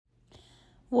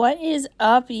What is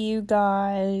up, you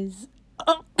guys?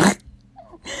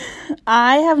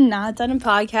 I have not done a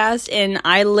podcast, and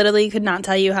I literally could not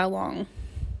tell you how long.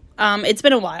 It's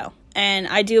been a while, and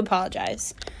I do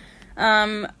apologize.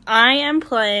 I am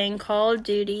playing Call of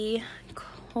Duty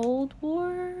Cold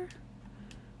War.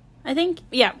 I think,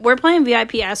 yeah, we're playing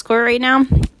VIP Escort right now,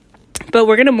 but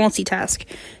we're gonna multitask.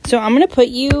 So I'm gonna put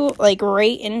you like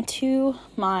right into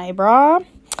my bra,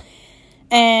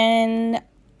 and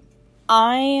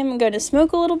I am going to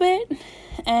smoke a little bit,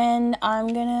 and I'm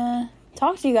going to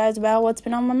talk to you guys about what's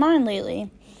been on my mind lately.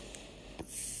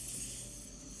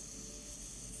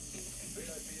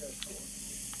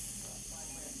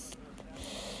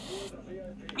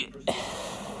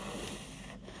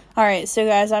 Alright, so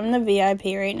guys, I'm in the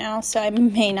VIP right now, so I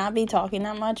may not be talking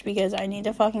that much because I need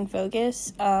to fucking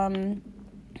focus,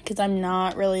 because I'm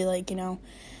not really,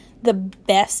 the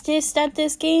bestest at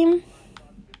this game.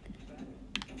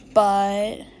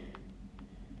 But,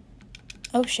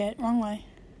 oh shit, wrong way.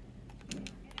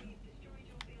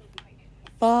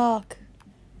 Fuck.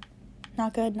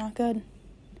 Not good.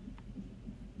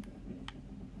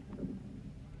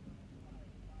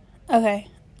 Okay,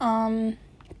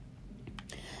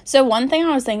 so one thing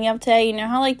I was thinking of today, you know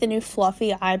how, the new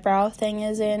fluffy eyebrow thing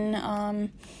is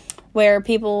in, where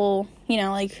people,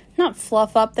 not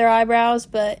fluff up their eyebrows,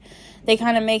 but they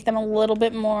kind of make them a little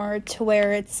bit more to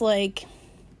where it's,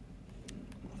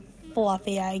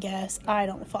 fluffy, I guess. I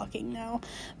don't fucking know.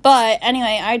 But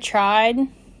anyway, I tried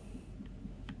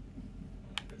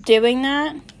doing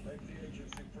that,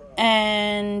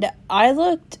 and I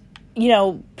looked,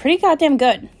 pretty goddamn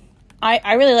good.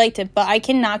 I really liked it, but I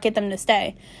cannot get them to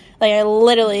stay. I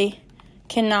literally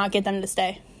cannot get them to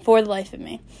stay for the life of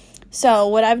me. So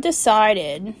what I've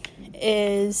decided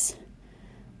is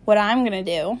what I'm gonna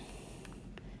do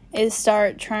is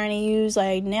start trying to use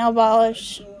nail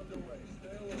polish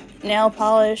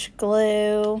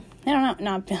glue. I don't know,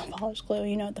 not nail polish glue,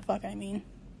 you know what the fuck I mean.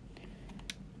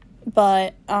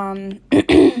 But, oh,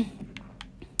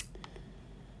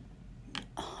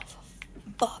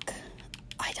 fuck.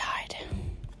 I died.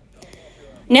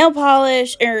 Nail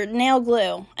polish, or nail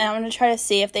glue, and I'm gonna try to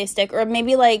see if they stick, or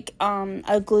maybe,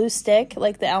 a glue stick,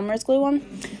 like the Elmer's glue one.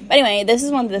 But anyway, this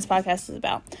is what this podcast is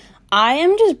about. I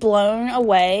am just blown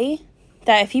away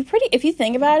that if you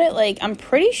think about it, I'm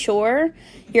pretty sure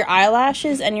your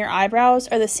eyelashes and your eyebrows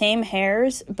are the same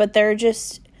hairs, but they're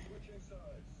just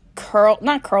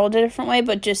not curled a different way,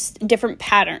 but just different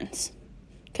patterns.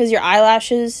 Because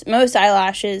most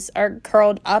eyelashes are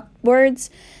curled upwards,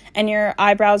 and your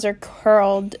eyebrows are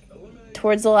curled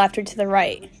towards the left or to the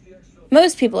right.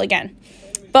 Most people, again.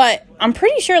 But I'm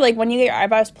pretty sure, when you get your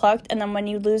eyebrows plucked, and then when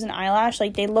you lose an eyelash,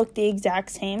 they look the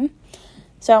exact same.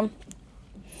 So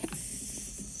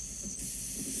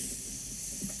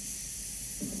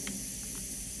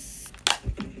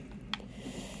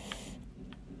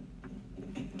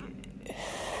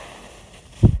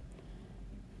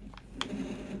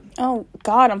oh,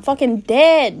 God, I'm fucking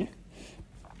dead.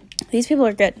 These people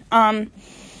are good.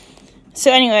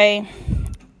 So anyway,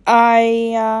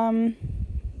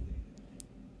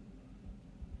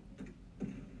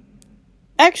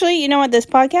 actually, you know what? This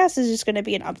podcast is just going to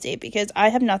be an update because I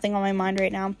have nothing on my mind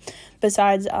right now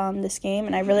besides, this game,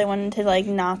 and I really wanted to,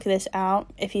 knock this out,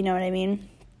 if you know what I mean.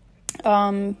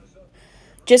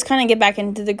 Just kind of get back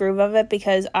into the groove of it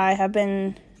because I've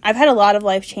had a lot of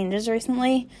life changes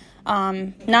recently.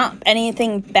 Not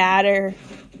anything bad or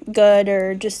good,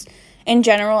 or just in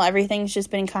general, everything's just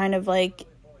been kind of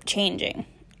changing.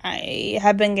 I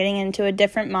have been getting into a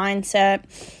different mindset.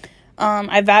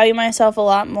 I value myself a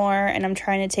lot more, and I'm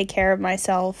trying to take care of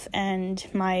myself and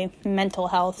my mental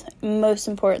health, most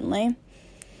importantly.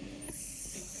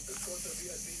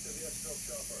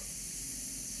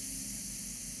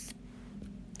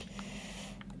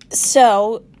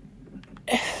 So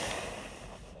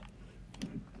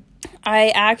I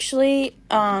actually,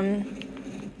 I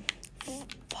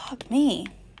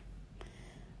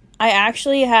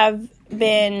actually have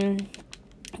been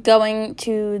going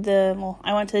to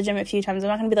I went to the gym a few times. I'm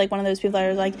not going to be one of those people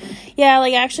that are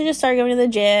I actually just started going to the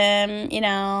gym,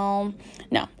 No,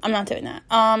 I'm not doing that.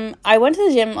 I went to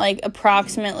the gym,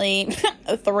 approximately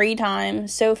 3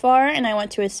 times so far, and I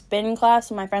went to a spin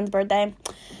class on my friend's birthday,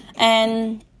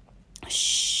 and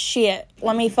shit,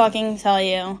 let me fucking tell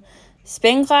you.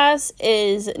 Spin class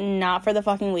is not for the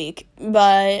fucking weak,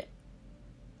 but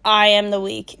I am the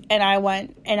weak, and I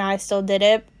went, and I still did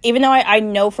it, even though I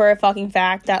know for a fucking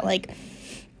fact that,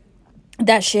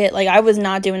 that shit, I was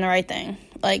not doing the right thing.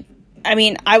 I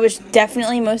was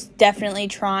most definitely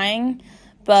trying,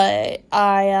 but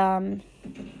I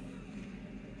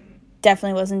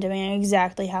definitely wasn't doing it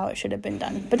exactly how it should have been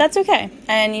done. But that's okay.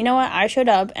 And you know what? I showed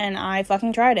up and I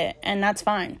fucking tried it, and that's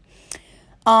fine.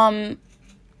 I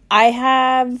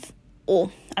was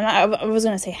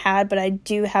going to say had, but I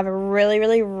do have a really,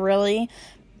 really, really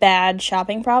bad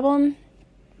shopping problem.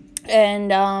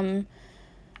 And,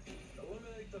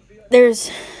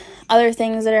 there's other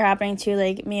things that are happening too.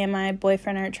 Like, me and my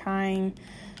boyfriend are trying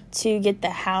to get the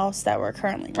house that we're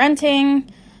currently renting.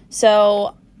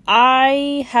 So,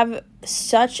 I have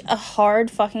such a hard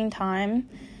fucking time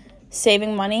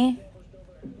saving money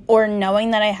or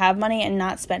knowing that I have money and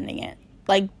not spending it.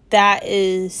 Like, that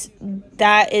is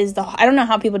I don't know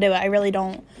how people do it. I really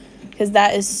don't. Because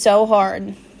that is so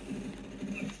hard.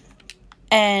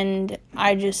 And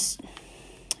I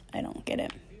don't get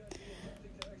it.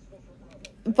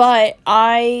 But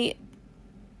I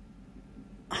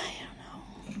don't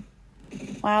know.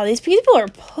 Wow, these people are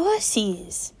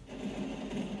pussies.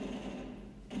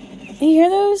 You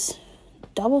hear those?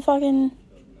 Double fucking...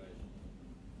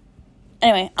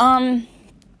 Anyway, so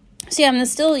yeah, I'm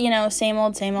still, same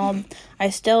old.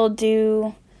 I still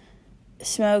do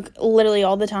smoke literally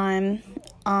all the time.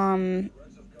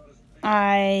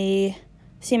 I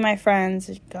see my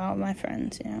friends,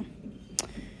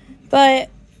 But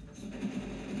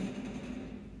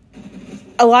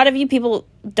a lot of you people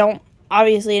don't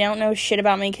know shit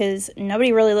about me because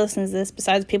nobody really listens to this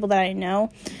besides people that I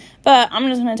know. But I'm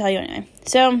just going to tell you anyway.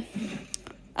 So,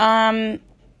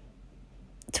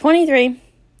 23,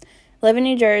 live in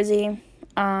New Jersey,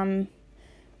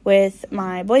 with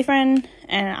my boyfriend,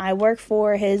 and I work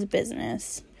for his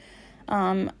business.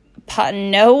 No,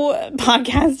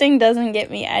 podcasting doesn't get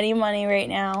me any money right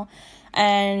now,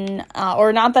 and,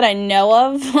 or not that I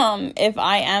know of. If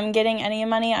I am getting any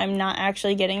money, I'm not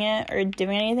actually getting it or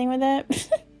doing anything with it.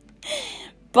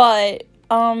 But,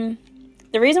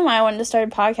 the reason why I wanted to start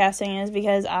podcasting is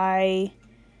because I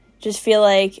just feel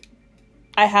like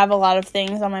I have a lot of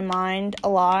things on my mind,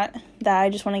 that I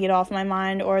just want to get off my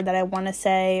mind, or that I want to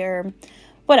say, or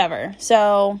whatever.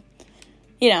 So,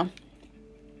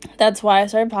 that's why I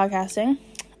started podcasting.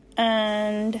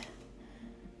 And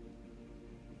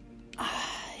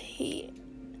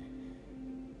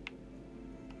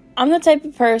I'm the type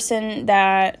of person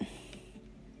that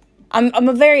I'm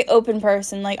a very open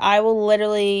person. Like, I will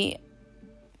literally,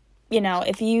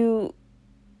 if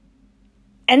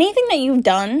anything that you've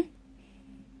done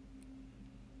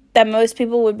that most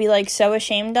people would be, like, so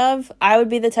ashamed of, I would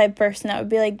be the type of person that would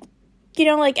be like,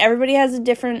 everybody has a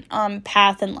different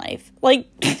path in life. Like,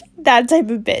 that type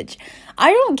of bitch.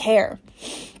 I don't care.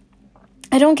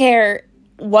 I don't care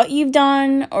what you've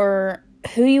done or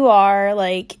who you are.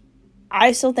 Like,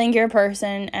 I still think you're a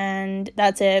person, and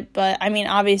that's it. But, I mean,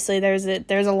 obviously, there's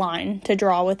a line to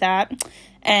draw with that.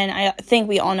 And I think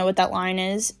we all know what that line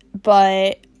is.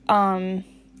 But, yeah,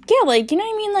 like, you know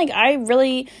what I mean? Like,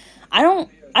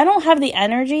 I don't have the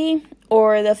energy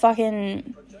or the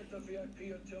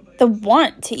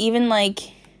want to even, like,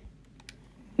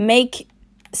 make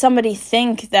somebody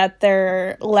think that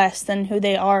they're less than who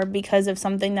they are because of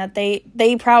something that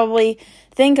they probably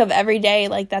think of every day,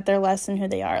 like, that they're less than who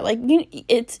they are. Like,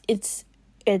 it's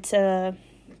a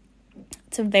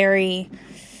very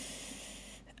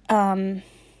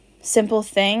simple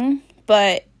thing,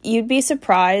 but you'd be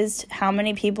surprised how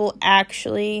many people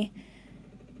actually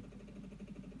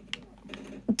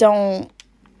don't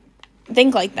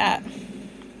think like that,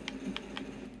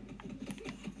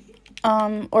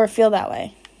 or feel that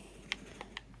way.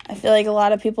 I feel like a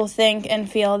lot of people think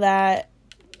and feel that,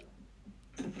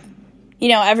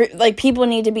 people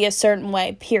need to be a certain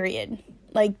way, period.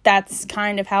 Like, that's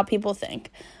kind of how people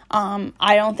think.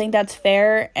 I don't think that's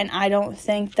fair, and I don't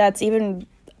think that's even,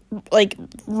 like,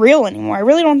 real anymore. I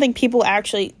really don't think people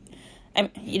actually,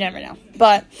 you never know.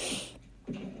 But,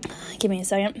 give me a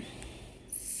second.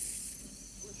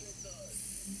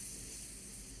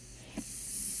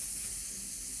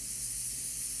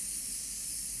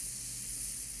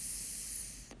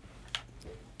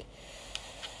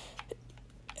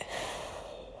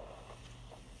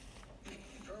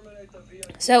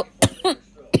 So,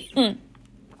 I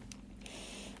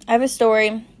have a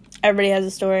story. Everybody has a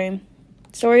story.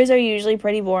 Stories are usually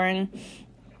pretty boring.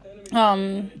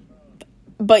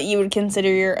 But you would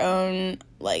consider your own,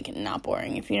 like, not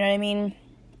boring, if you know what I mean.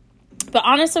 But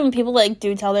honestly, when people, like,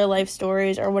 do tell their life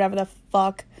stories or whatever the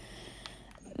fuck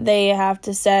they have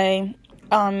to say,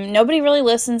 nobody really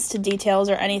listens to details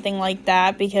or anything like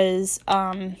that because,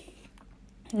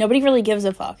 nobody really gives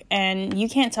a fuck. And you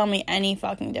can't tell me any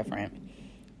fucking different.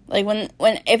 Like,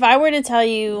 if I were to tell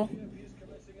you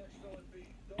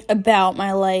about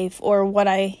my life or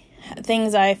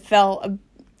things I felt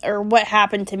or what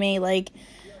happened to me, like,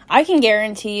 I can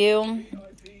guarantee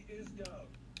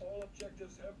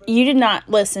you did not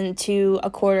listen to a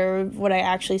quarter of what I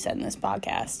actually said in this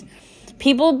podcast.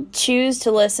 People choose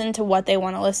to listen to what they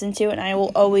want to listen to, and I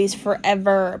will always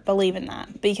forever believe in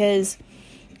that, because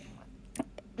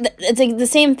it's like the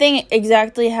same thing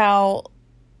exactly how,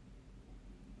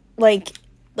 like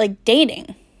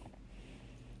dating.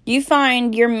 You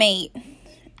find your mate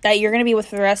that you're going to be with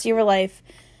for the rest of your life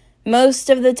most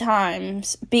of the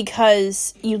times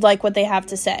because you like what they have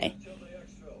to say.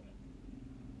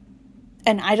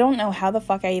 And I don't know how the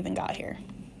fuck I even got here.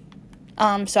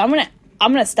 So I'm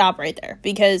gonna stop right there,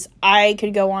 because I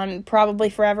could go on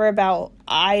probably forever about,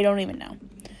 I don't even know.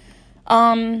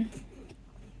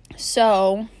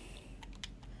 So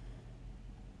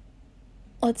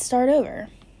let's start over.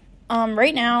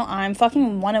 Right now I'm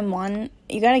fucking 1-1.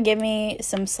 You gotta give me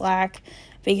some slack,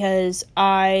 because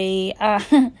my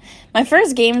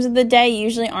first games of the day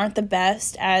usually aren't the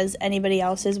best, as anybody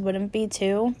else's wouldn't be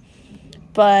too.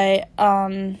 But,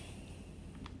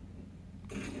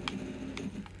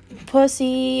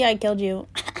 pussy, I killed you.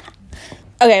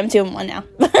 Okay, I'm 2-1 now.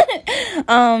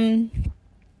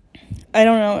 I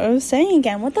don't know what I was saying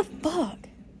again. What the fuck?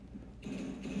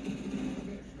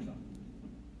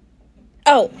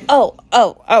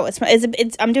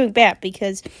 It's I'm doing bad,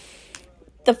 because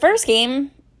the first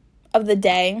game of the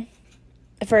day,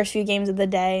 the first few games of the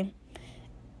day,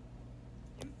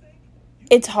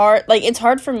 it's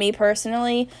hard for me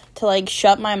personally to, like,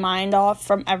 shut my mind off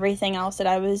from everything else that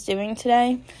I was doing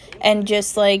today and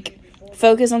just, like,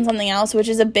 focus on something else, which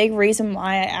is a big reason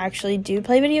why I actually do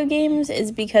play video games,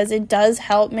 is because it does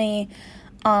help me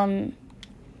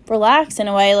relax in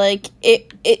a way. Like,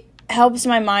 it helps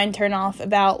my mind turn off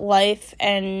about life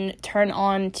and turn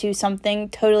on to something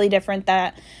totally different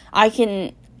that I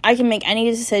can make any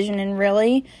decision in,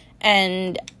 really,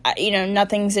 and,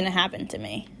 nothing's gonna happen to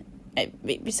me.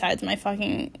 Besides my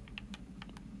fucking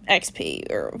XP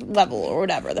or level or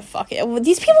whatever the fuck.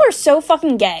 These people are so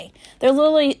fucking gay. They're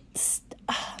literally...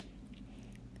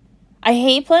 I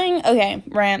hate playing... Okay,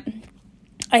 rant.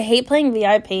 I hate playing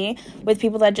VIP with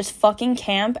people that just fucking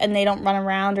camp and they don't run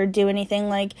around or do anything.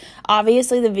 Like,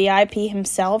 obviously the VIP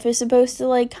himself is supposed to,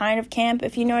 like, kind of camp,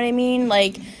 if you know what I mean.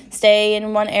 Like, stay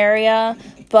in one area.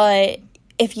 But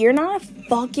if you're not a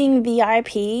fucking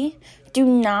VIP, do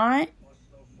not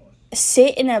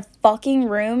sit in a fucking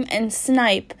room and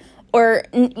snipe, or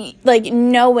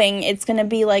knowing it's gonna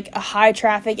be like a high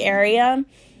traffic area,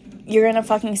 you're gonna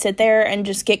fucking sit there and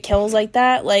just get kills like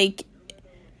that. Like,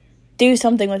 do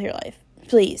something with your life,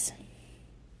 please.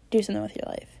 Do something with your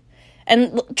life.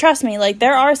 And trust me, like,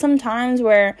 there are some times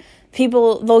where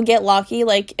they'll get lucky,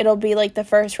 like, it'll be like the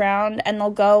first round and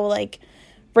they'll go like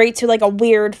right to like a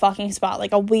weird fucking spot,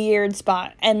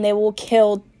 and they will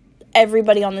kill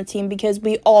everybody on the team because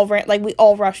we all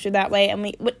rushed through that way,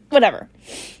 and whatever.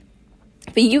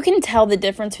 But you can tell the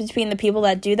difference between the people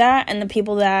that do that and the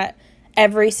people that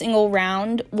every single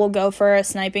round will go for a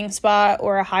sniping spot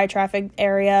or a high traffic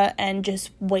area and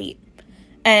just wait.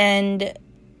 And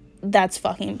that's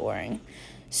fucking boring.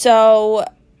 So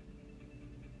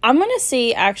I'm gonna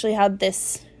see actually how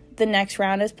the next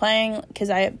round is playing, because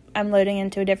I'm loading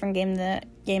into a different game. The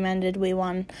game ended, we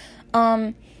won.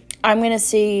 I'm going to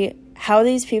see how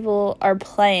these people are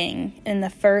playing in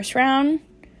the first round.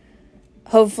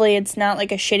 Hopefully it's not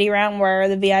like a shitty round where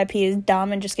the VIP is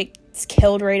dumb and just gets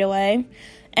killed right away.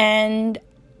 And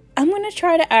I'm going to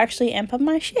try to actually amp up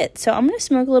my shit. So I'm going to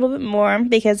smoke a little bit more,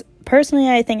 because personally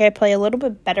I think I play a little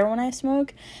bit better when I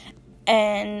smoke.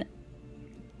 And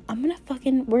we're going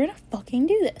to fucking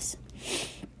do this.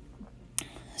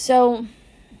 So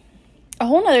a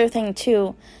whole nother thing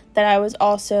too that I was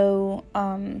also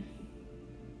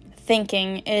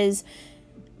thinking is,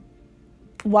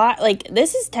 why, like,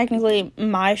 this is technically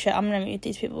my shit. I'm gonna mute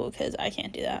these people because I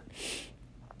can't do that.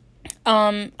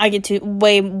 I get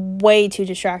way too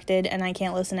distracted and I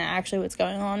can't listen to actually what's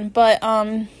going on. But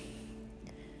I'm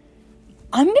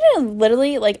gonna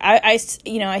literally, like, I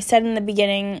said in the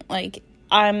beginning, like,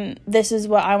 this is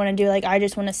what I want to do. Like, I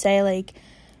just want to say, like,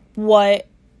 what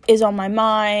is on my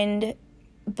mind,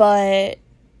 but,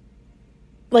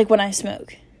 like, when I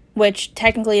smoke, which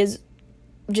technically is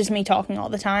just me talking all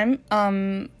the time.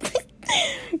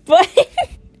 But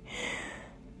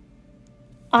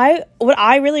what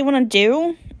I really want to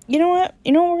do, you know what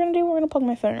we're going to do? We're going to plug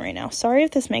my phone in right now. Sorry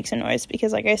if this makes a noise,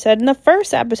 because like I said in the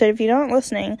first episode, if you're not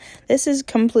listening, this is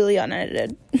completely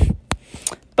unedited.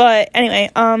 But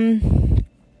anyway,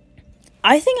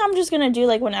 I think I'm just going to do,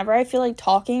 like, whenever I feel like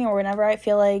talking or whenever I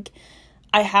feel like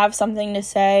I have something to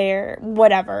say or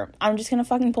whatever, I'm just going to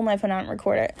fucking pull my phone out and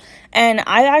record it. And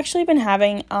I've actually been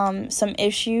having some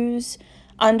issues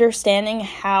understanding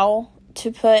how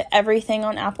to put everything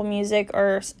on Apple Music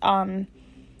or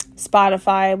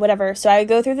Spotify, whatever. So I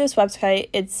go through this website.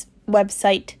 It's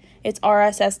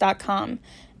rss.com.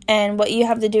 And what you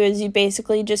have to do is you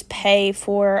basically just pay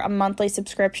for a monthly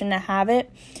subscription to have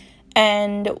it.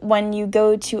 And when you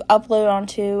go to upload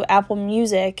onto Apple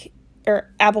Music or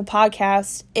Apple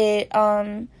Podcasts, it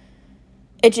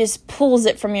just pulls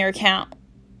it from your account,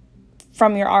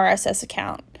 from your RSS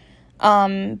account,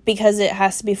 because it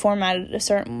has to be formatted a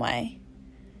certain way.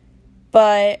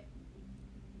 But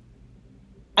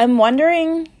I'm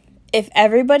wondering if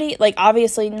everybody, like,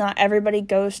 obviously not everybody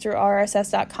goes through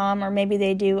rss.com, or maybe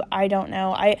they do, I don't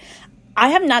know. I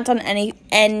have not done any,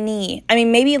 I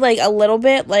mean, maybe, like, a little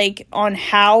bit, like, on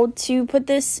how to put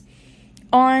this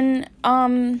on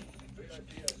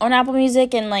Apple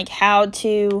Music, and, like, how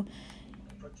to,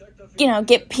 you know,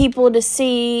 get people to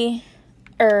see,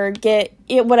 or get,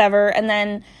 whatever. And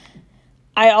then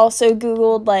I also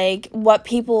Googled, like, what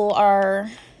people are,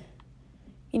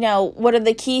 you know, what are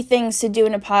the key things to do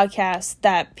in a podcast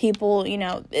that people, you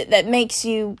know, that makes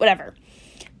you, whatever.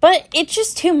 But it's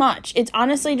just too much. It's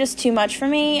honestly just too much for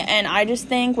me, and I just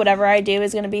think whatever I do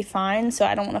is going to be fine, so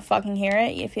I don't want to fucking hear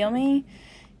it, you feel me?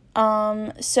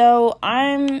 So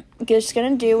I'm just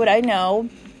going to do what I know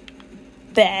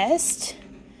best,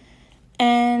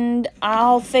 and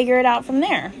I'll figure it out from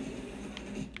there.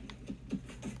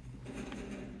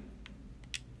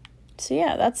 So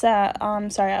yeah, that's that.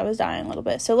 Sorry, I was dying a little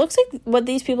bit. So it looks like what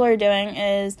these people are doing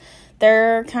is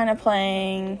they're kind of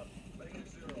playing.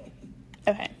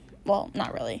 Okay, well,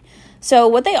 not really. So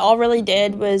what they all really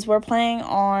did was we're playing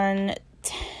on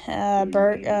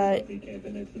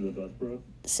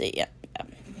see,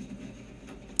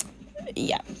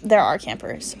 yeah, there are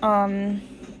campers.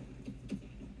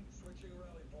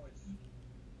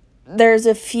 There's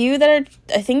a few that are,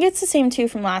 I think it's the same two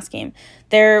from last game.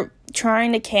 They're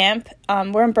trying to camp.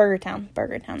 We're in Burger Town,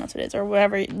 that's what it is, or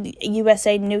whatever,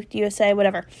 USA, Nuked USA,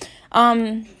 whatever.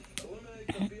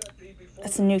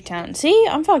 That's a Nuketown. See,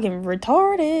 I'm fucking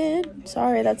retarded.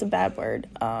 Sorry, that's a bad word.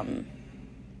 I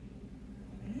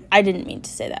didn't mean to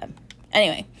say that.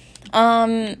 Anyway,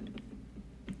 I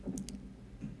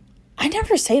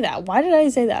never say that. Why did I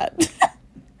say that?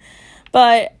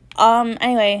 But,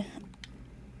 anyway,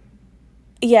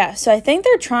 yeah, so I think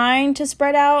they're trying to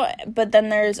spread out, but then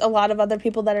there's a lot of other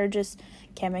people that are just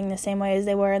camping the same way as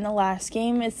they were in the last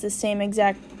game. It's the same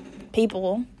exact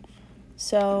people.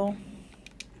 So,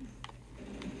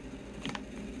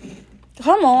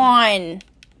 come on.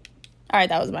 Alright,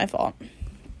 that was my fault.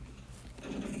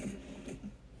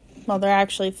 Well, they're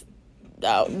actually,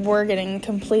 we're getting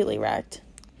completely wrecked.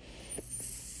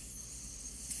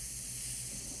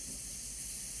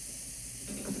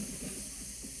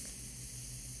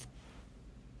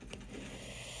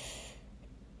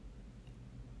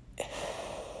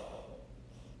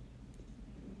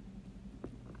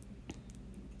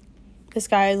 This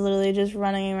guy is literally just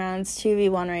running around. It's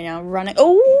 2v1 right now. Running.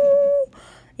 Oh!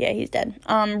 Yeah, he's dead.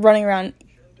 Running around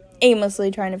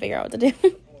aimlessly trying to figure out what to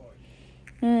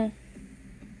do.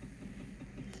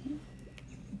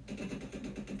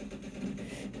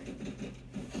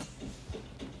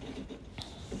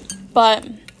 But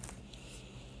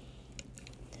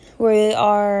we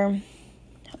are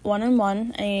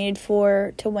 1-1. I need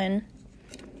 4 to win.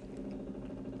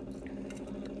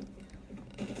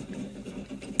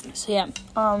 So yeah, did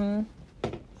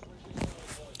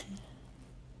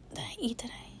I eat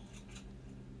today?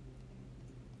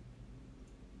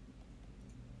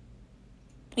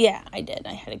 Yeah, I did.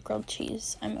 I had a grilled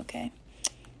cheese. I'm okay.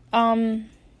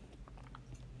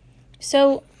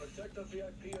 So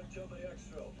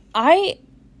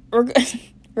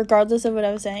regardless of what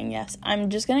I was saying, yes,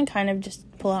 I'm just gonna kind of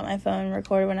just pull out my phone,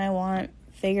 record it when I want,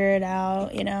 figure it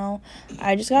out, you know.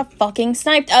 I just got fucking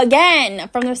sniped again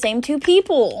from the same two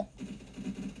people.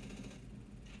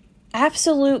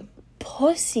 Absolute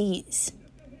pussies.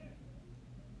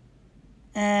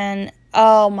 And,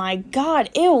 oh my god,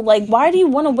 ew, like, why do you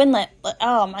want to win that?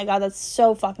 Oh my god, that's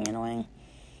so fucking annoying.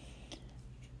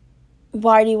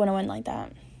 Why do you want to win like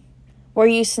that? Where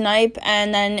you snipe,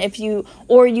 and then you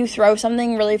throw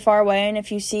something really far away, and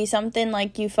if you see something,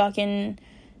 like, you fucking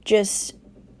just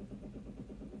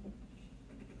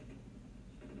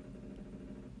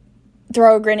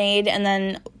throw a grenade, and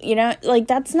then, you know, like,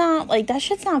 that's not, like, that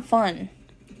shit's not fun.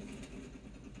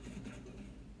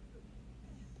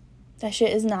 That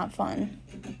shit is not fun.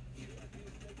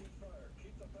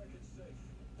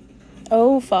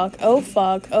 Oh, fuck. Oh,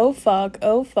 fuck. Oh, fuck.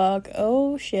 Oh, fuck.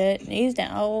 Oh, shit. He's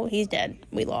down. Oh, he's dead.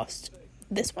 We lost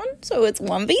this one. So it's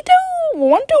 1v2.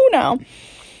 1-2 now.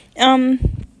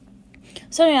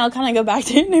 So anyway, I'll kind of go back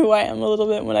to who I am a little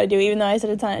bit when I do, even though I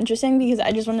said it's not interesting, because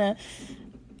I just want to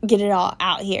get it all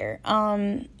out here.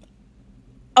 I'm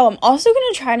also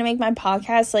going to try to make my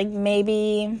podcast, like,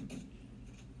 maybe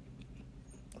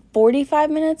 45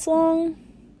 minutes long.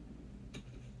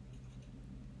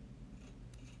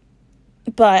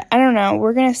 But I don't know.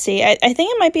 We're going to see. I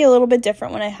think it might be a little bit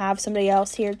different when I have somebody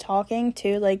else here talking,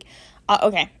 too. Like,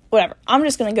 okay, whatever. I'm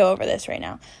just going to go over this right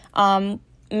now.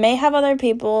 May have other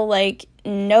people, like,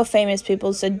 no famous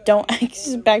people, so don't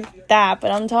expect that.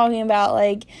 But I'm talking about,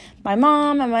 like, my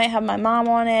mom. I might have my mom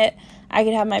on it. I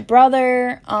could have my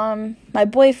brother, my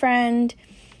boyfriend.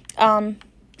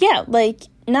 Yeah, like,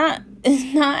 not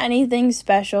anything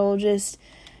special. Just,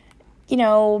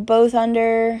 both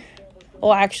under...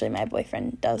 Well, actually, my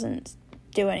boyfriend doesn't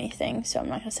do anything, so I'm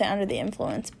not going to say under the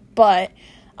influence. But,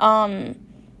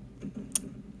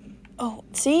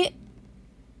 see?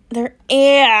 They're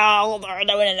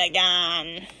doing it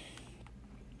again.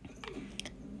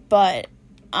 But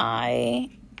I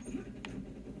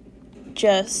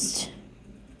just...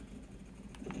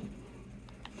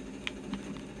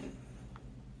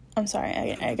 I'm sorry,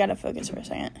 I gotta focus for a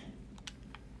second.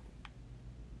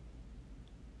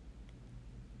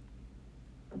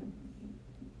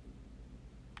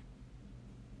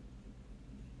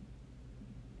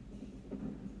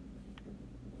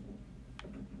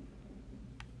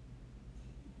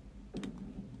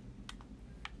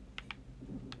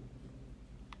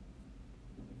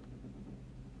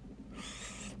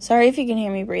 Sorry if you can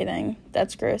hear me breathing.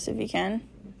 That's gross if you can.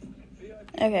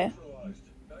 Okay.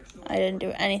 I didn't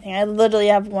do anything. I literally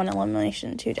have 1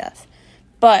 elimination, 2 deaths.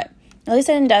 But at least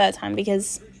I didn't die that time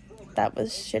because that was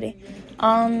shitty.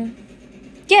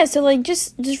 Yeah, so like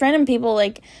just random people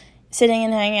like sitting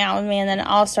and hanging out with me, and then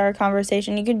I'll start a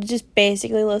conversation. You could just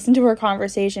basically listen to our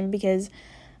conversation, because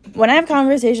when I have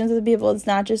conversations with people, it's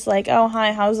not just like, oh,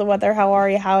 hi, how's the weather? How are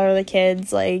you? How are the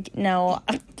kids? Like, no,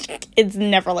 it's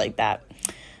never like that.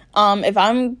 If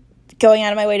I'm going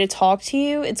out of my way to talk to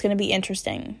you, it's going to be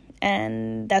interesting.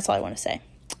 And that's all I want to say.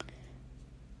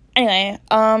 Anyway,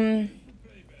 so I'm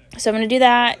going to do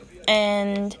that.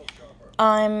 And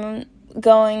I'm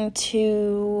going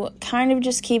to kind of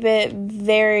just keep it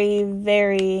very,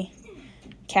 very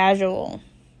casual.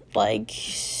 Like,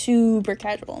 super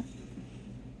casual.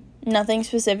 Nothing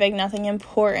specific, nothing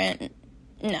important.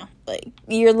 No, like,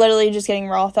 you're literally just getting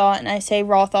raw thought, and I say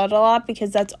raw thought a lot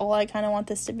because that's all I kind of want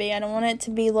this to be. I don't want it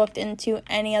to be looked into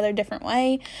any other different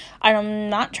way. I'm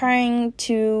not trying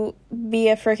to be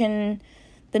the #1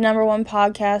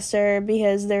 podcaster,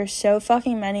 because there's so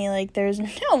fucking many. Like, there's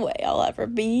no way I'll ever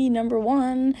be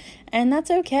 #1, and that's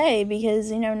okay,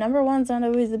 because, #1's not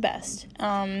always the best,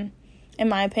 in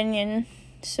my opinion.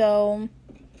 So,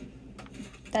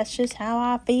 that's just how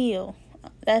I feel.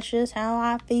 That's just how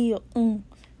I feel.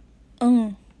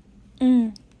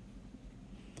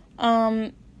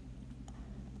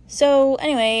 So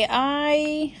anyway,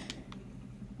 I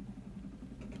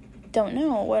don't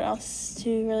know what else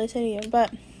to really say to you,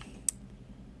 but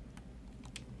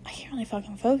I can't really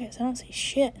fucking focus. I don't see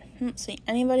shit. I don't see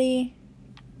anybody.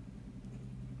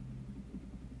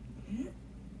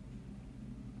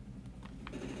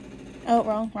 Oh,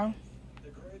 wrong.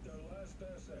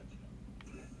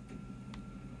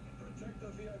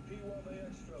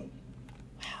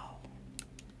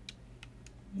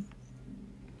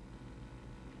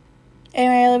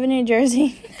 Anyway, I live in New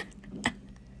Jersey.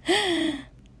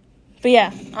 But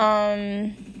yeah,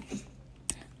 I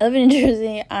live in New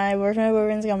Jersey. I work for my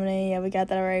boyfriend's company. Yeah, we got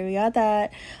that already. We got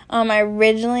that. I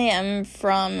originally am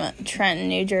from Trenton,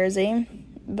 New Jersey,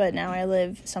 but now I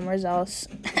live somewhere else.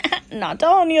 Not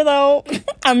telling you, though.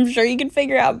 I'm sure you can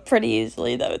figure out pretty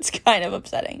easily, though. It's kind of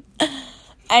upsetting.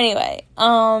 Anyway,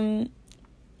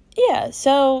 yeah,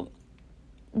 so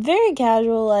very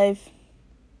casual life.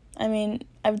 I mean,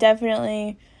 I've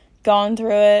definitely gone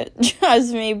through it,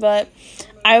 trust me, but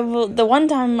the one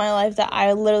time in my life that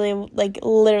I literally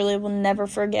will never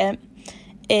forget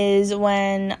is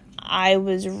when I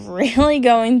was really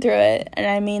going through it. And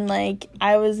I mean, like,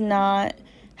 I was not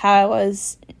how I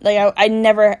was, like, I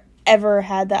never ever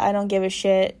had that I don't give a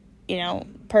shit,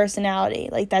 personality.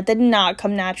 Like, that did not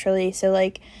come naturally. So,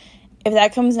 like, if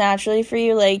that comes naturally for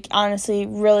you, like, honestly,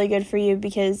 really good for you,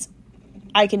 because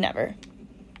I could never.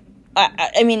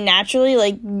 I mean, naturally,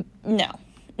 like, no,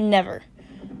 never.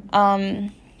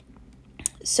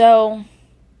 So,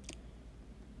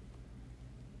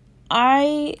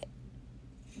 my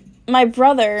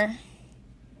brother,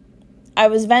 I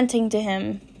was venting to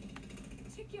him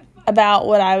about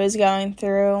what I was going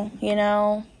through, you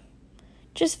know?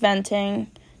 Just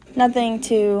venting. Nothing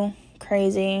too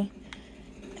crazy.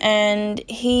 And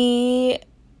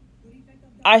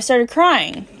I started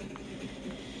crying.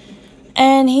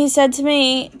 And he said to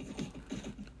me,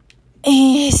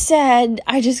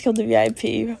 I just killed the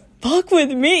VIP. Fuck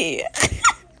with me.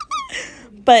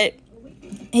 But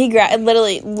he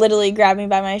literally grabbed me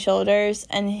by my shoulders,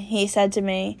 and he said to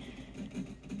me,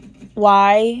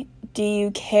 why do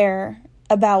you care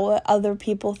about what other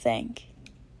people think?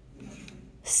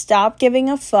 Stop giving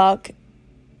a fuck,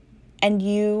 and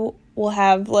you will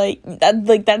have,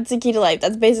 that's the key to life.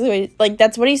 That's basically,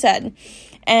 that's what he said.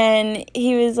 And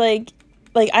he was like,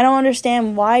 I don't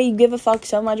understand why you give a fuck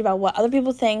so much about what other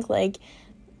people think.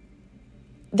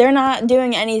 They're not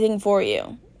doing anything for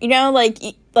you. You know,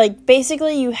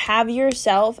 basically you have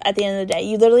yourself at the end of the day.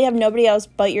 You literally have nobody else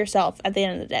but yourself at the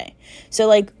end of the day.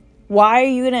 So, why are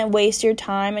you going to waste your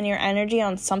time and your energy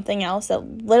on something else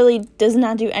that literally does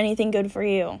not do anything good for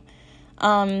you?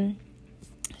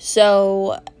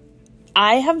 So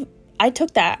I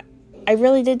took that. I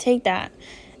really did take that.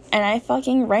 And I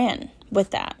fucking ran with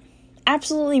that.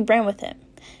 Absolutely ran with it.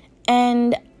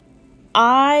 And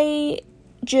I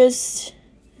just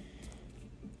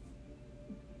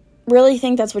really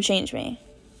think that's what changed me.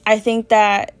 I think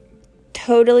that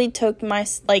totally took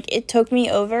it took me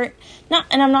over.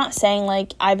 And I'm not saying,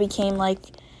 I became,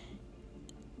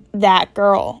 that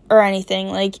girl or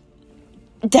anything.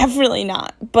 Definitely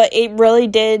not. But it really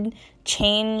did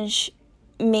change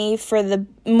me for the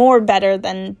more better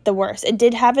than the worse. It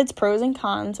did have its pros and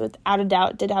cons, without a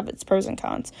doubt. It did have its pros and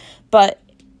cons, but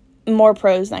more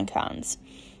pros than cons.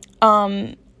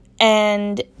 And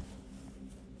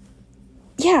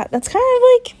yeah, that's kind of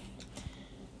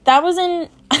that was in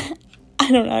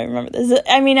I don't know, I remember this.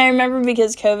 I remember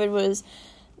because COVID was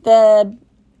the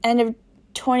end of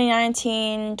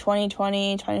 2019,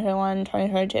 2020, 2021,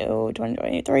 2022,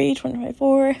 2023,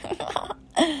 2024.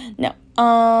 No,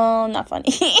 not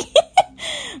funny.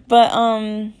 But,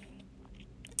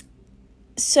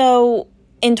 so,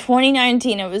 in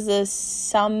 2019, it was the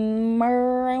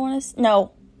summer,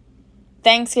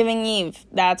 Thanksgiving Eve,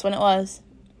 that's when it was,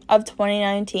 of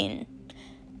 2019.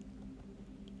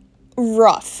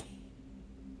 Rough.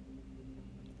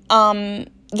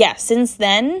 Yeah, since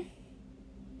then,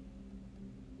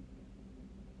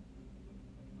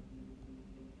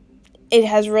 it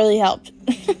has really helped.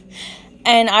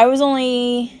 And I was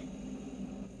only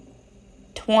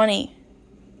 20,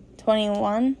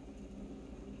 21,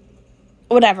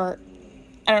 whatever.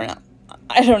 I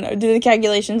don't know. Do the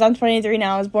calculations. I'm 23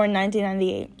 now. I was born in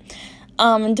 1998.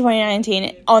 In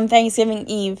 2019, on Thanksgiving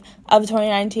Eve of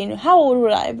 2019, how old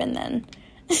would I have been then?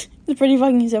 It's pretty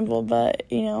fucking simple, but,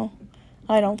 I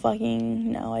don't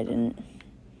fucking know. I didn't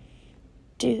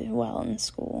do well in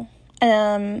school.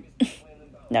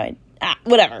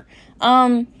 Whatever.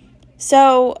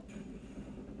 So,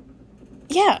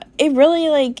 yeah, it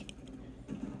really,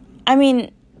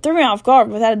 threw me off guard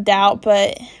without a doubt,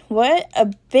 but what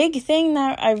a big thing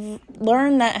that I've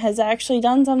learned that has actually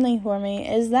done something for me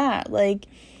is that,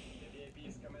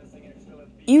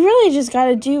 you really just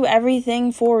gotta do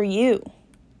everything for you.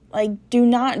 Do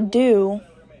not do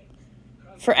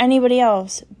for anybody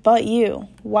else but you.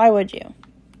 Why would you?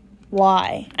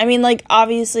 Why?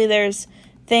 Obviously there's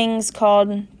things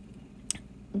called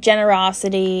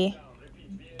generosity.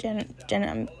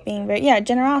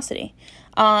 Generosity.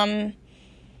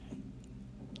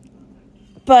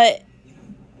 But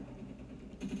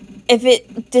if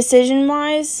it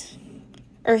decision-wise,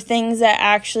 or things that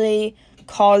actually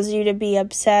cause you to be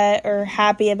upset or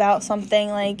happy about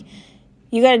something,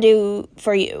 you gotta do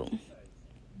for you.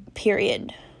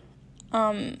 Period.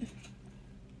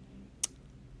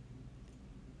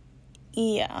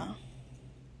 Yeah.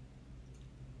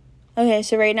 Okay,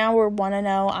 so right now we're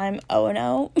 1-0. I'm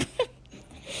 0-0.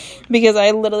 Because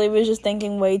I literally was just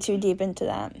thinking way too deep into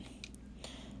that.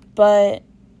 But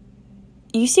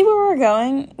you see where we're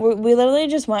going? We literally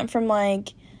just went from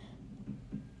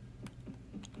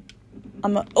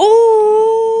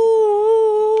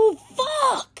oh,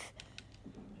 fuck!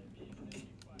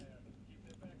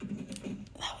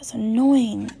 That was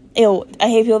annoying. Ew, I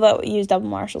hate people that use double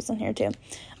marshals in here too.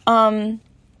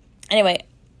 Anyway,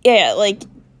 yeah,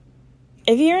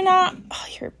 if you're not,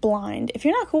 you're blind. If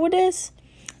you're not cool with this,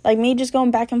 me just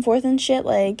going back and forth and shit,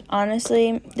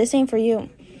 honestly, this ain't for you.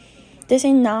 This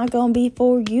ain't not gonna be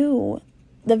for you.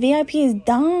 The VIP is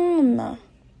dumb.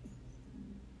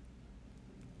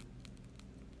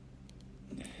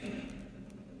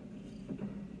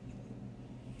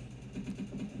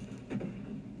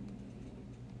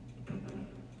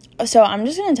 So I'm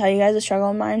just going to tell you guys a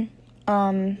struggle of mine,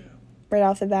 right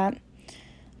off the bat.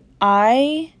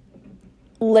 I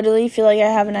literally feel like I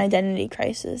have an identity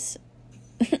crisis.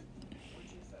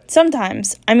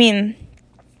 Sometimes. I mean,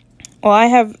 well, I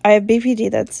have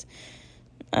BPD. That's,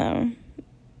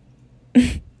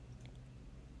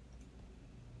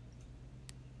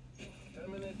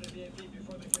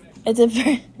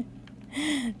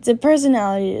 it's a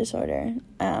personality disorder.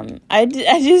 I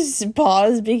just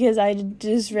paused because I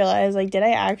just realized, like, did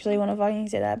I actually want to fucking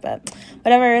say that? But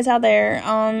whatever, it's out there.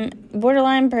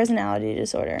 Borderline personality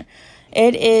disorder.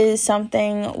 It is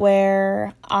something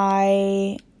where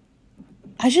I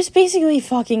just basically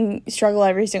fucking struggle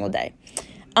every single day.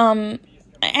 My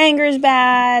anger is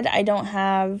bad. I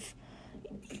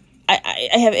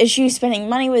have issues spending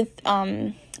money with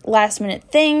last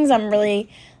minute things. I'm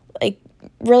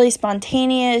really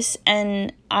spontaneous,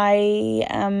 and I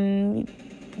am,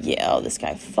 this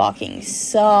guy fucking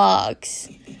sucks.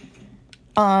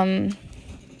 I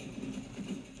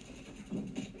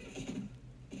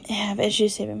have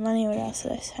issues saving money. What else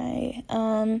did I say?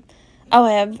 I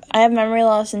have memory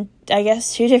loss in, I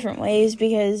guess, 2 different ways,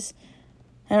 because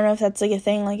I don't know if that's, like, a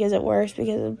thing, like, is it worse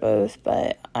because of both,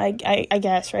 but I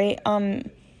guess, right? So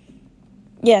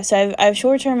I have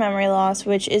short-term memory loss,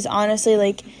 which is honestly,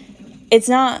 like, it's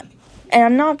not, and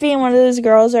I'm not being one of those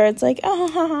girls where it's like,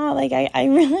 oh, haha, like, I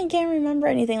really can't remember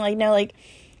anything. Like, no, like,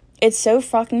 it's so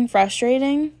fucking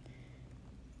frustrating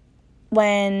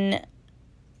when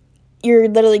you're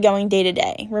literally going day to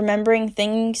day, remembering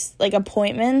things, like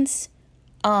appointments,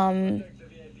 where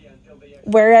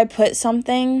I put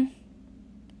something,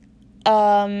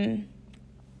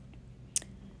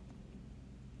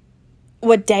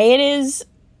 what day it is,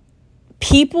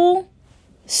 people,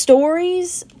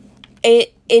 stories.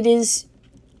 It is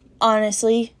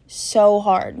honestly so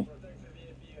hard.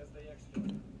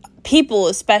 People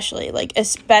especially,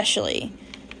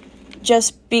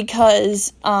 just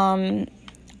because I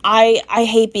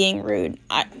hate being rude.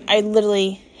 I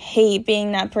literally hate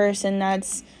being that person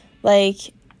that's like,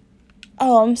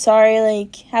 oh, I'm sorry,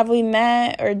 like, have we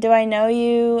met, or do I know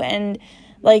you? And,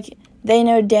 like, they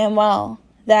know damn well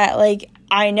that, like,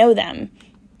 I know them,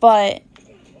 but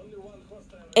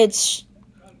it's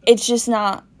just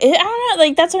not, I don't know,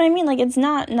 like, that's what I mean, like, it's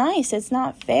not nice, it's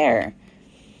not fair,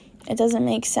 it doesn't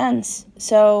make sense.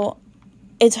 So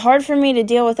it's hard for me to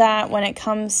deal with that when it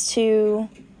comes to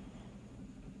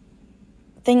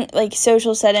like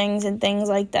social settings and things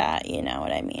like that, you know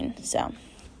what I mean? So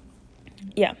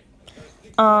yeah.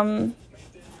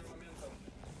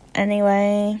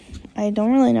 Anyway, I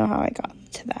don't really know how I got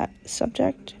to that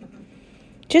subject.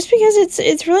 Just because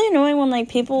it's really annoying when, like,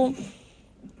 people,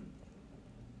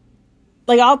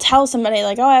 like, I'll tell somebody,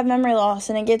 like, oh, I have memory loss,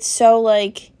 and it gets so,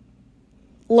 like,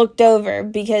 looked over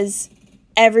because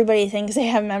everybody thinks they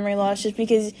have memory loss, just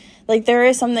because, like, there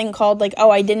is something called, like,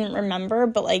 oh, I didn't remember,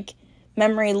 but, like,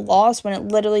 memory loss, when it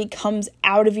literally comes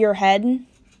out of your head,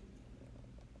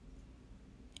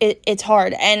 it's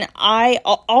hard. And I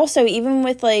also, even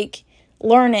with, like,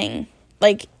 learning,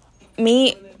 like,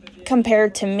 me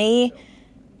compared to me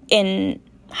in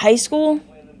high school,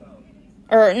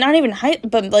 or not even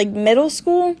but, like, middle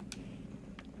school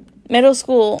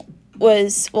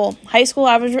was, well, high school,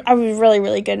 I was really,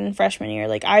 really good in freshman year.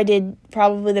 Like, I did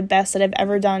probably the best that I've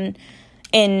ever done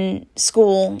in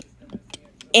school,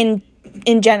 in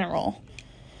general.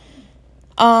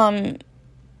 And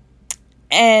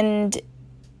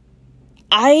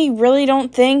I really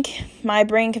don't think my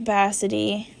brain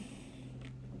capacity,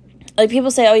 like, people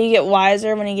say, oh, you get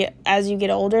wiser as you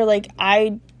get older. Like,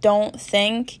 I don't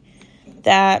think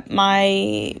that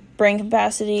my brain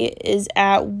capacity is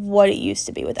at what it used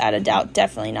to be, without a doubt.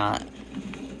 Definitely not.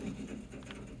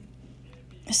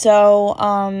 So,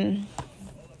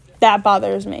 that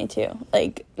bothers me too.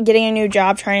 Like, getting a new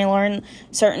job, trying to learn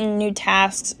certain new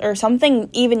tasks, or something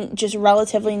even just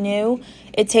relatively new,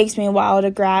 it takes me a while to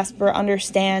grasp or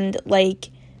understand, like,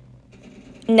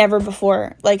 never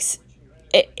before. Like,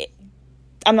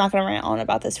 I'm not going to rant on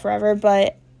about this forever,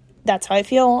 but that's how I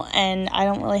feel, and I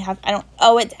don't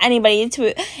owe it to anybody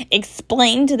to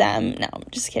explain to them. No, I'm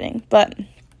just kidding. But,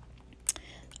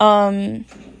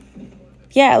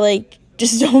 yeah, like,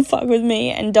 just don't fuck with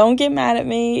me, and don't get mad at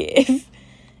me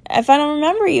if I don't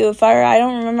remember you, if I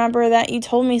don't remember that you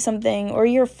told me something, or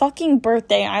your fucking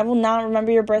birthday. I will not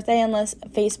remember your birthday unless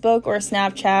Facebook or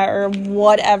Snapchat or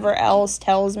whatever else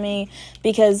tells me,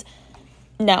 because,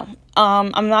 no,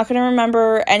 I'm not going to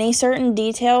remember any certain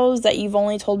details that you've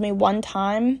only told me one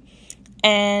time,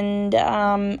 and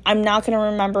I'm not going to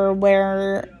remember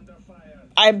where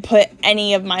I put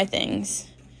any of my things.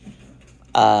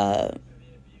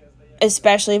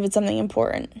 especially if it's something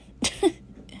important.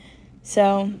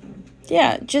 So,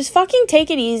 yeah, just fucking take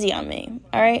it easy on me,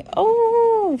 alright?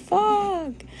 Oh,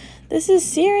 fuck. This is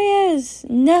serious.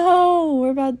 No,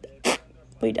 we're about...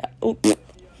 We died. Oh.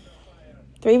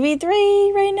 3v3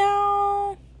 right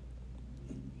now.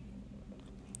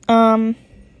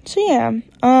 So yeah.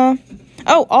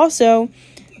 Oh, also,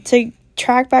 to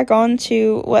track back on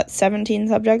to, 17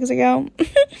 subjects ago?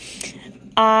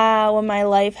 When my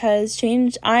life has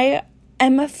changed, I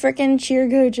am a freaking cheer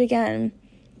coach again.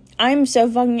 I'm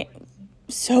so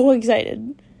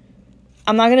excited.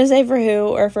 I'm not gonna say for who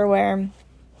or for where,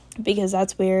 because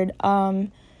that's weird.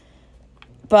 But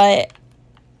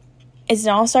it's an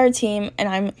all-star team, and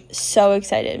I'm so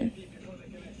excited.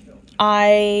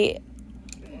 I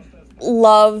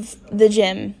love the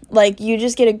gym. Like, you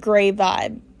just get a great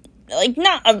vibe. Like,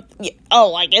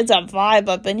 it's a vibe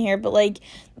up in here, but, like,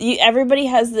 everybody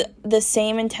has the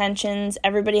same intentions.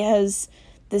 Everybody has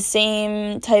the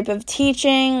same type of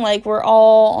teaching. Like, we're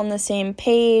all on the same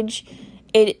page.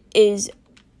 It is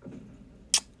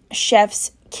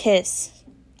chef's kiss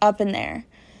up in there.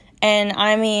 And,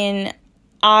 I mean,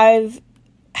 I've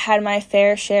had my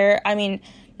fair share. I mean,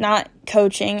 not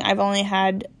coaching. I've only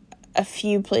had a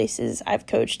few places I've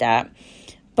coached at.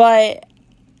 But,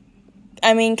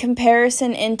 I mean,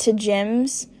 comparison into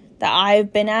gyms that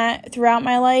I've been at throughout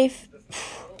my life,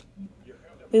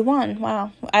 we won.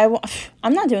 Wow.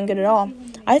 I'm not doing good at all.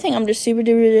 I think I'm just super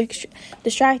duper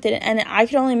distracted, and I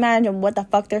can only imagine what the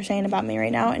fuck they're saying about me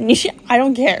right now, and I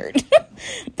don't care.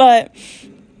 But,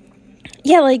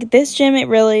 yeah, like, this gym,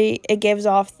 it gives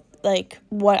off, like,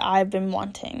 what I've been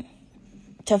wanting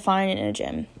to find in a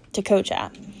gym to coach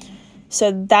at.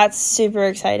 So that's super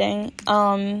exciting.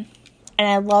 And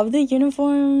I love the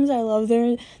uniforms. I love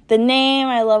the name.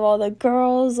 I love all the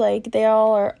girls. Like, they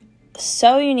all are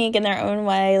so unique in their own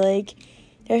way. Like,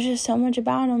 there's just so much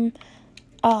about them.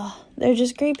 They're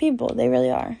just great people. They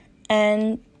really are.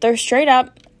 And they're straight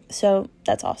up. So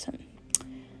that's awesome.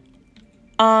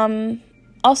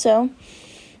 Also,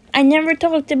 I never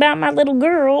talked about my little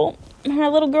girl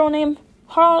named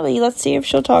Harley. Let's see if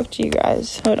she'll talk to you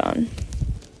guys. Hold on.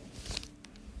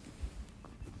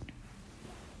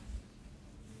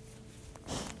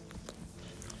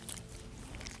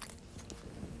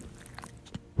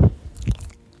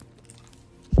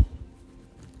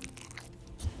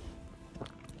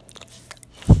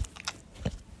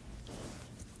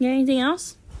 You got anything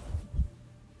else?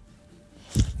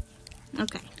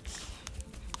 Okay.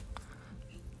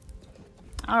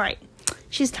 Alright.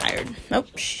 She's tired. Nope.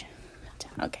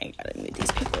 Okay, gotta move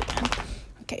these people again.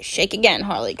 Okay, shake again,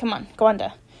 Harley. Come on. Go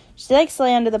under. She likes to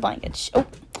lay under the blanket.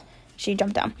 She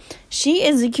jumped down. She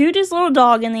is the cutest little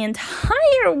dog in the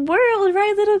entire world,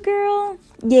 right, little girl?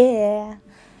 Yeah.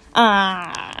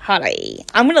 Harley.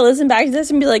 I'm gonna listen back to this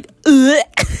and be like, ugh.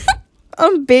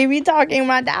 I'm baby talking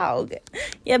my dog.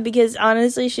 Yeah, because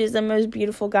honestly, she's the most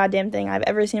beautiful goddamn thing I've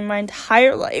ever seen in my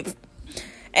entire life.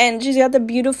 And she's got the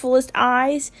beautifulest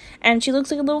eyes, and she looks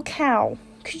like a little cow.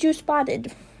 Could you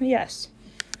spotted? Yes.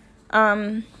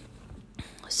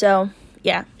 So,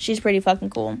 yeah, she's pretty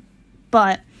fucking cool.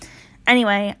 But,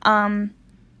 anyway, come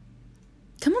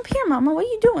up here, Mama. What are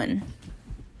you doing?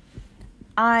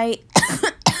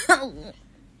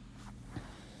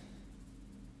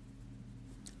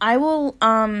 I will,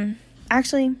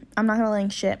 actually, I'm not gonna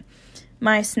link shit.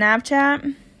 My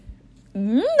Snapchat,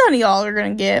 none of y'all are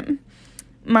gonna get.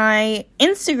 My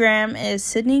Instagram is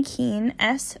Sydney Keane,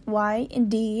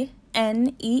 SYDNEEKEANE.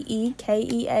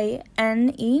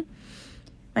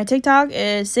 My TikTok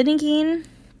is Sydney Keane,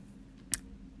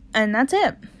 and that's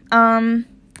it. Don't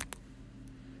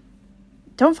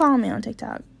follow me on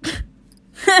TikTok.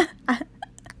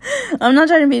 I'm not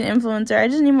trying to be an influencer. I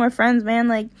just need more friends, man.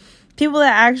 Like, people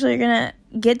that actually are gonna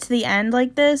get to the end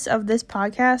like this of this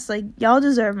podcast, like, y'all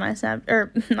deserve my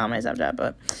not my Snapchat,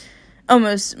 but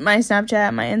almost my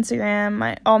Snapchat, my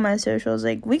Instagram, all my socials.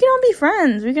 Like, we can all be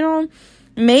friends. We can all,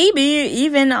 maybe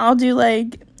even I'll do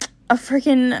like a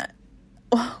freaking,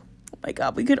 oh my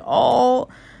god, we could all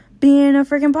be in a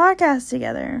freaking podcast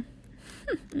together.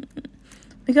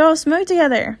 We could all smoke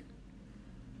together.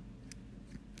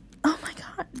 Oh my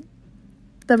god.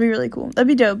 That'd be really cool. That'd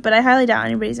be dope, but I highly doubt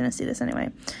anybody's gonna see this anyway.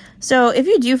 So, if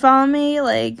you do follow me,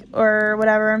 like, or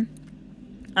whatever,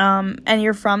 and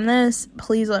you're from this,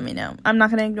 please let me know. I'm not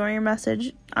gonna ignore your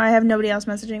message. I have nobody else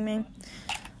messaging me.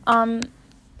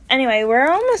 Anyway, we're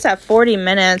almost at 40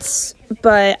 minutes,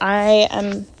 but I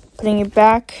am putting it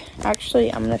back.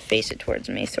 Actually, I'm gonna face it towards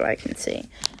me so I can see.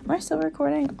 Am I still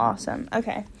recording? Awesome.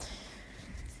 Okay.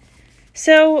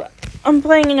 So, I'm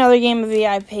playing another game of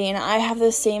VIP, and I have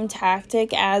the same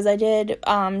tactic as I did,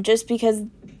 just because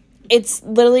it's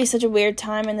literally such a weird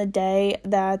time in the day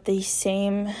that the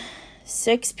same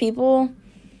 6 people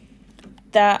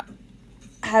that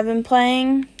have been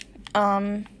playing,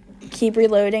 keep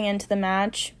reloading into the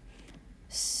match.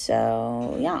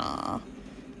 So, yeah.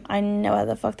 I know how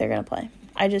the fuck they're gonna play.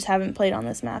 I just haven't played on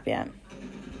this map yet.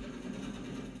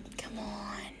 Come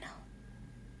on.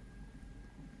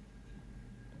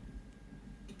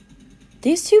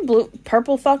 These 2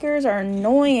 purple fuckers are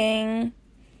annoying.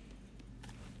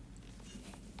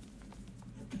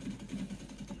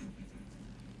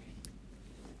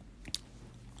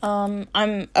 I'm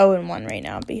 0-1 right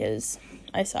now because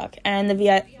I suck. And the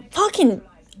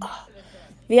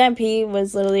VIP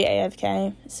was literally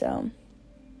AFK, so.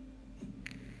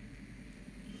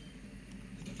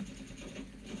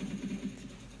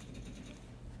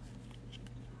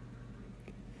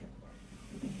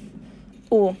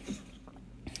 Ooh.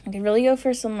 I could really go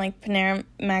for some, like, Panera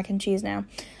mac and cheese now.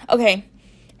 Okay.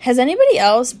 Has anybody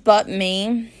else but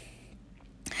me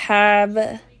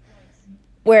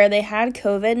where they had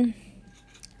COVID?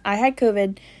 I had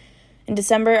COVID in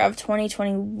December of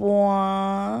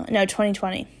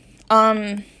 2020.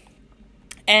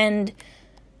 And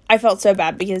I felt so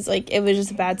bad because, like, it was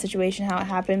just a bad situation how it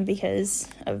happened because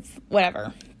of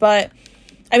whatever. But,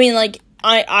 I mean, like,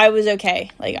 I was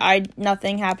okay. Like,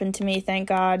 nothing happened to me, thank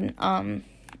God. And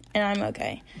I'm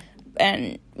okay.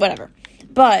 And whatever.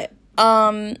 But,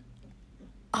 I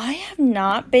have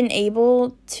not been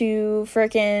able to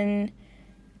frickin'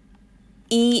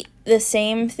 eat the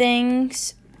same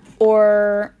things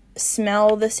or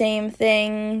smell the same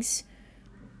things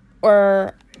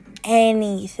or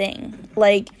anything.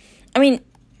 Like, I mean,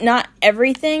 not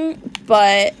everything,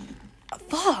 but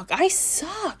fuck, I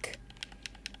suck.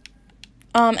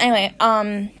 Anyway,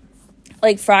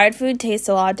 like, fried food tastes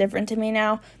a lot different to me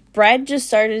now. Bread just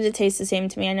started to taste the same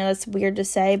to me. I know that's weird to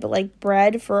say, but, like,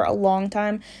 bread for a long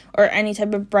time, or any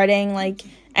type of breading, like,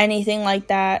 anything like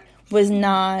that, was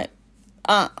not,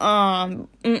 girl,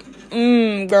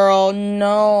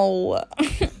 no.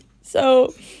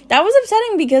 So, that was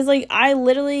upsetting because, like, I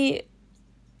literally,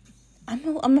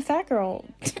 I'm a fat girl.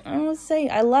 I don't know what to say.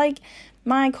 I like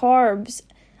my carbs.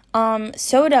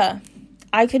 Soda.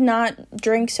 I could not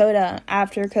drink soda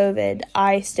after COVID.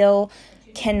 I still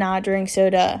cannot drink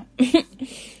soda.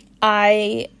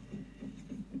 I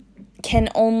can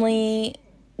only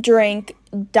drink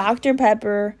Dr.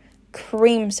 Pepper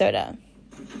cream soda.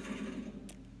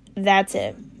 That's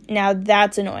it. Now,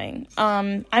 that's annoying.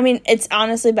 I mean, it's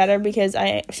honestly better because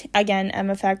I, again, am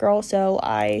a fat girl, so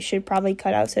I should probably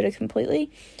cut out soda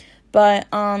completely. But,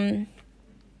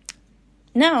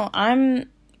 no,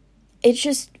 it's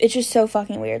just so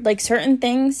fucking weird. Like, certain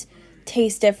things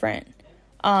taste different.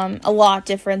 A lot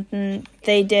different than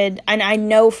they did. And I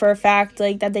know for a fact,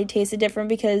 like, that they tasted different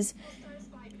because,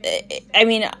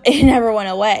 it never went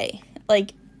away.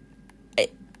 Like,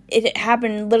 it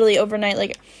happened literally overnight.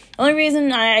 Like, the only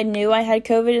reason I knew I had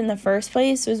COVID in the first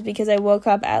place was because I woke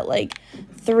up at, like,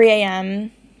 3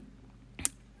 a.m.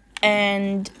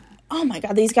 And, oh my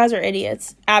god, these guys are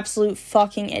idiots. Absolute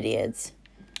fucking idiots.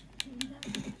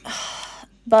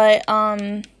 But,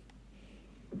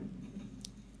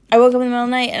 I woke up in the middle of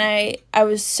the night and I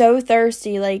was so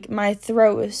thirsty, like, my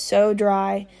throat was so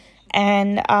dry,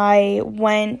 and I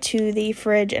went to the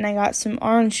fridge and I got some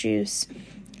orange juice.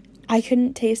 I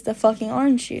couldn't taste the fucking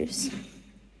orange juice.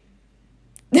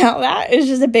 Now, that is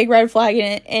just a big red flag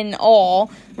in all,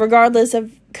 regardless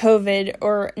of COVID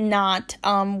or not.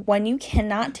 When you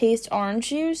cannot taste orange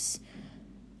juice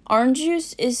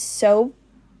is so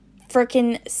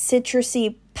freaking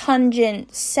citrusy,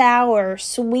 pungent, sour,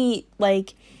 sweet,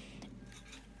 like,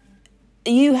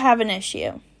 you have an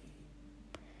issue.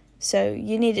 So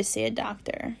you need to see a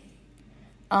doctor.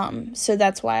 So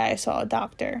that's why I saw a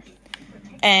doctor.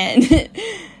 And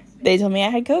they told me I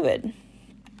had COVID.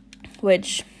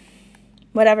 Which,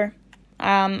 whatever.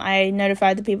 I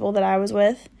notified the people that I was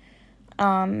with.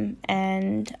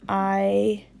 And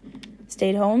I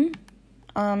stayed home.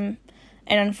 And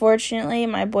unfortunately,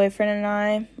 my boyfriend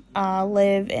and I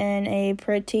live in a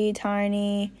pretty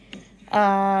tiny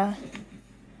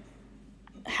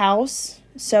house,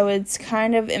 so it's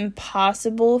kind of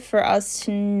impossible for us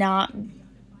to not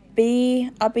be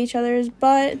up each other's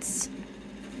butts.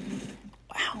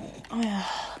 Wow.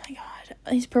 Oh my god.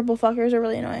 These purple fuckers are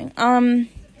really annoying.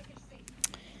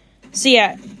 So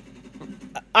yeah,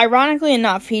 ironically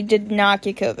enough, he did not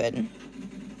get COVID.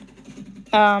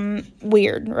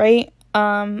 Weird, right?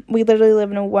 We literally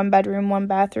live in a 1 bedroom, 1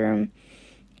 bathroom,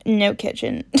 no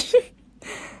kitchen.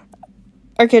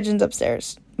 Our kitchen's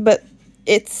upstairs, but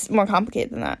it's more complicated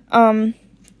than that.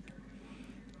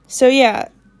 So yeah,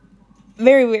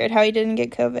 very weird how he didn't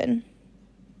get COVID.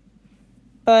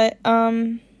 But,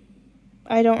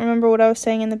 I don't remember what I was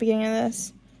saying in the beginning of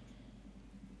this.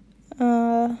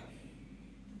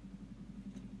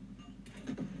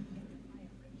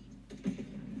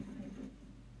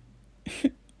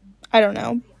 I don't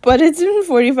know, but it's been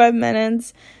 45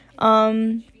 minutes.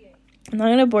 I'm not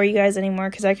going to bore you guys anymore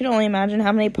because I can only imagine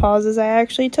how many pauses I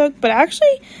actually took. But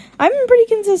actually, I've been pretty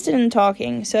consistent in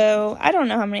talking, so I don't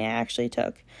know how many I actually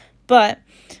took. But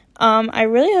I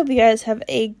really hope you guys have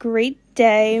a great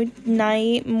day,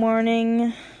 night,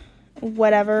 morning,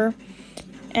 whatever.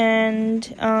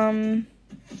 And I'm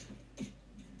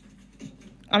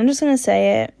just going to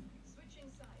say it.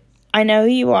 I know who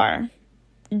you are.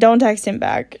 Don't text him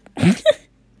back.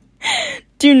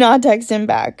 Do not text him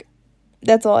back.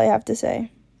 That's all I have to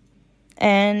say.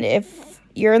 And if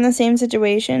you're in the same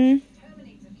situation,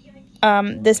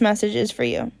 this message is for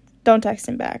you. Don't text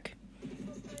him back.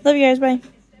 Love you guys. Bye.